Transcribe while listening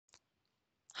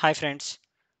Hi friends,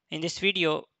 in this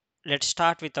video let's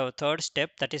start with our third step,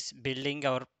 that is building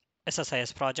our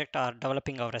SSIS project or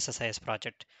developing our SSIS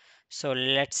project. So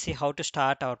let's see how to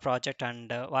start our project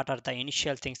and what are the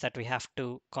initial things that we have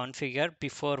to configure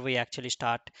before we actually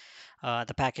start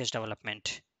the package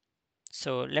development.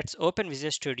 So let's open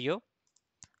Visual Studio.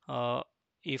 uh,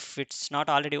 if it's not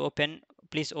already open,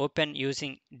 please open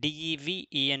using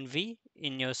DEVENV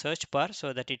in your search bar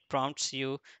so that it prompts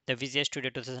you the Visual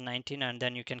Studio 2019, and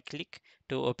then you can click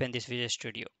to open this Visual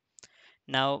Studio.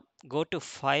 Now go to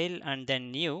File and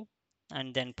then New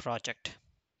and then Project.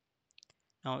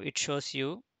 Now it shows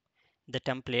you the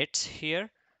templates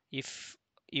here. If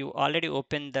you already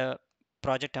open the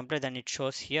project template, then it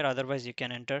shows here. Otherwise, you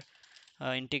can enter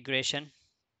integration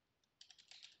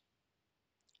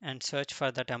and search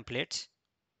for the templates.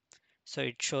 So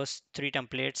it shows three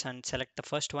templates and select the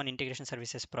first one, integration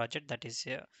services project. That is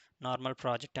a normal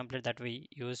project template that we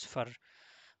use for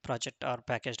project or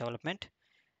package development.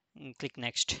 Click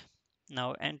next.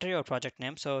 Now enter your project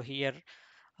name. So here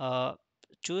uh,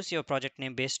 choose your project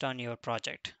name based on your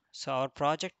project. So our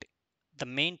project, the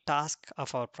main task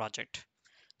of our project.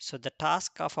 So the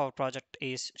task of our project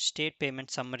is state payment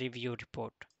summary view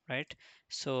report, right?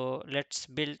 So let's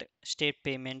build state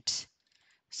payments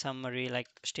summary, like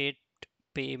state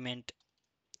payment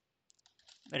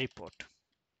report.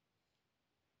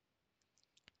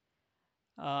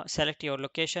 Select your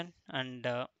location and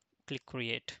click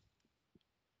create.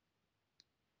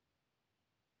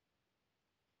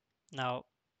 Now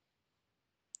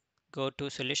go to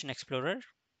Solution Explorer,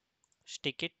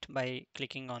 stick it by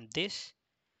clicking on this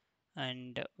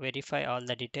and verify all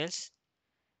the details.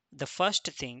 The first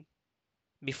thing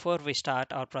before we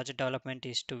start our project development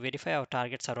is to verify our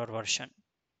target server version.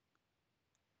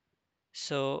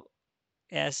 So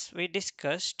as we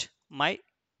discussed, my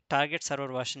target server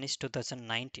version is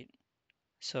 2019.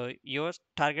 So your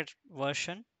target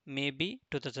version may be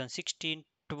 2016,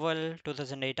 12,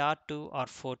 2008 R2 or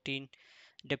 14,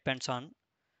 depends on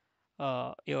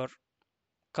your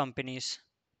company's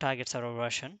target server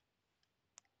version.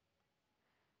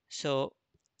 So,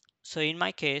 so in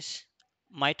my case,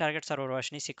 my target server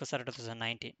version is SQL Server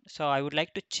 2019. So I would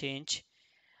like to change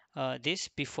this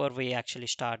before we actually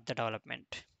start the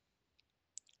development.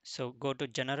 So go to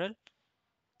General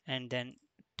and then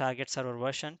target server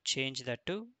version, change that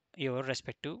to your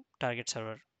respective target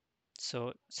server.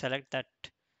 So select that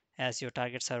as your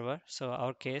target server. So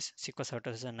our case SQL Server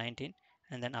 2019,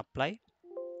 and then apply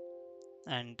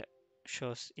and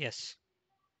shows yes.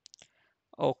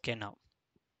 Okay now.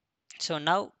 So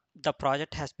now the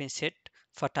project has been set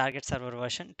for target server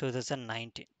version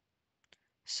 2019.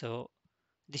 So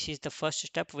this is the first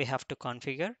step we have to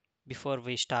configure before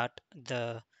we start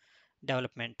the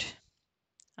development.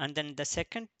 And then the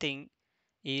second thing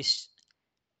is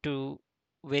to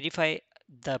verify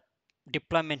the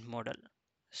deployment model.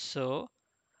 So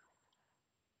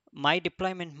my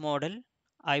deployment model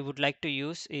I would like to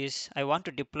use is I want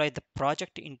to deploy the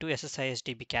project into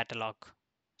SSISDB catalog.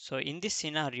 So in this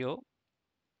scenario,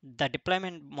 the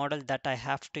deployment model that I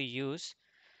have to use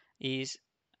is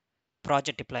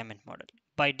project deployment model.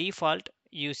 By default,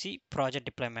 you see project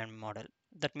deployment model.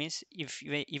 That means if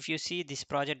you see this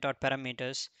project dot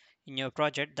parameters in your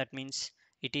project, that means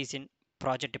it is in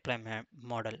project deployment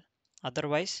model.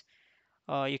 Otherwise,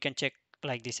 you can check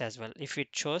like this as well. If it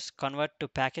shows convert to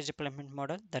package deployment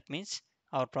model, that means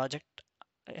our project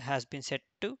has been set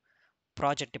to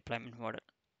project deployment model.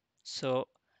 So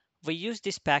we use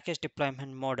this package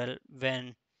deployment model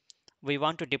when we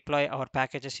want to deploy our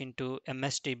packages into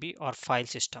MSDB or file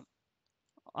system,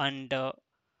 and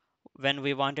when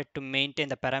we wanted to maintain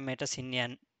the parameters in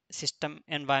an system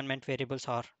environment variables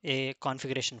or a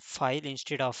configuration file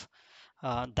instead of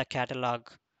the catalog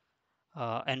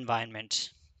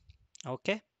environments.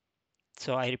 Okay,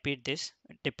 so I repeat this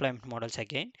deployment models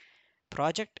again.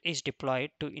 Project is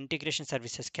deployed to integration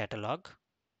services catalog,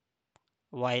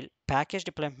 while package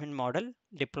deployment model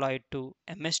deployed to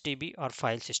MSDB or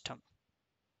file system.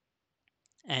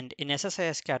 And in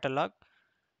SSIS catalog,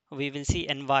 we will see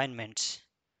environments.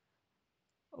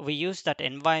 We use that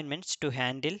environments to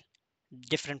handle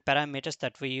different parameters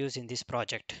that we use in this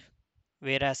project.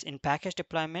 Whereas in package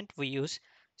deployment, we use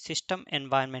system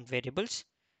environment variables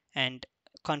and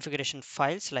configuration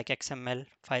files like XML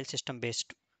file system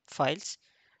based files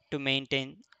to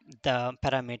maintain the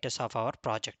parameters of our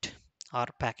project or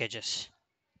packages.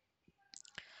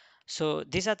 So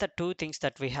these are the two things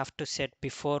that we have to set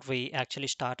before we actually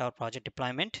start our project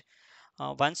deployment.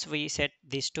 Once we set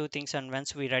these two things and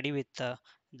once we're ready with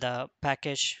the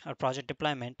package or project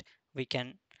deployment, we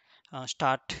can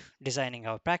start designing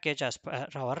our package as per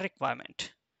our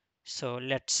requirement. So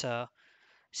let's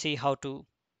see how to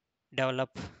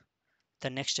develop the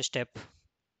next step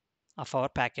of our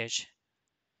package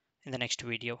in the next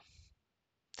video.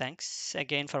 Thanks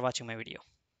again for watching my video.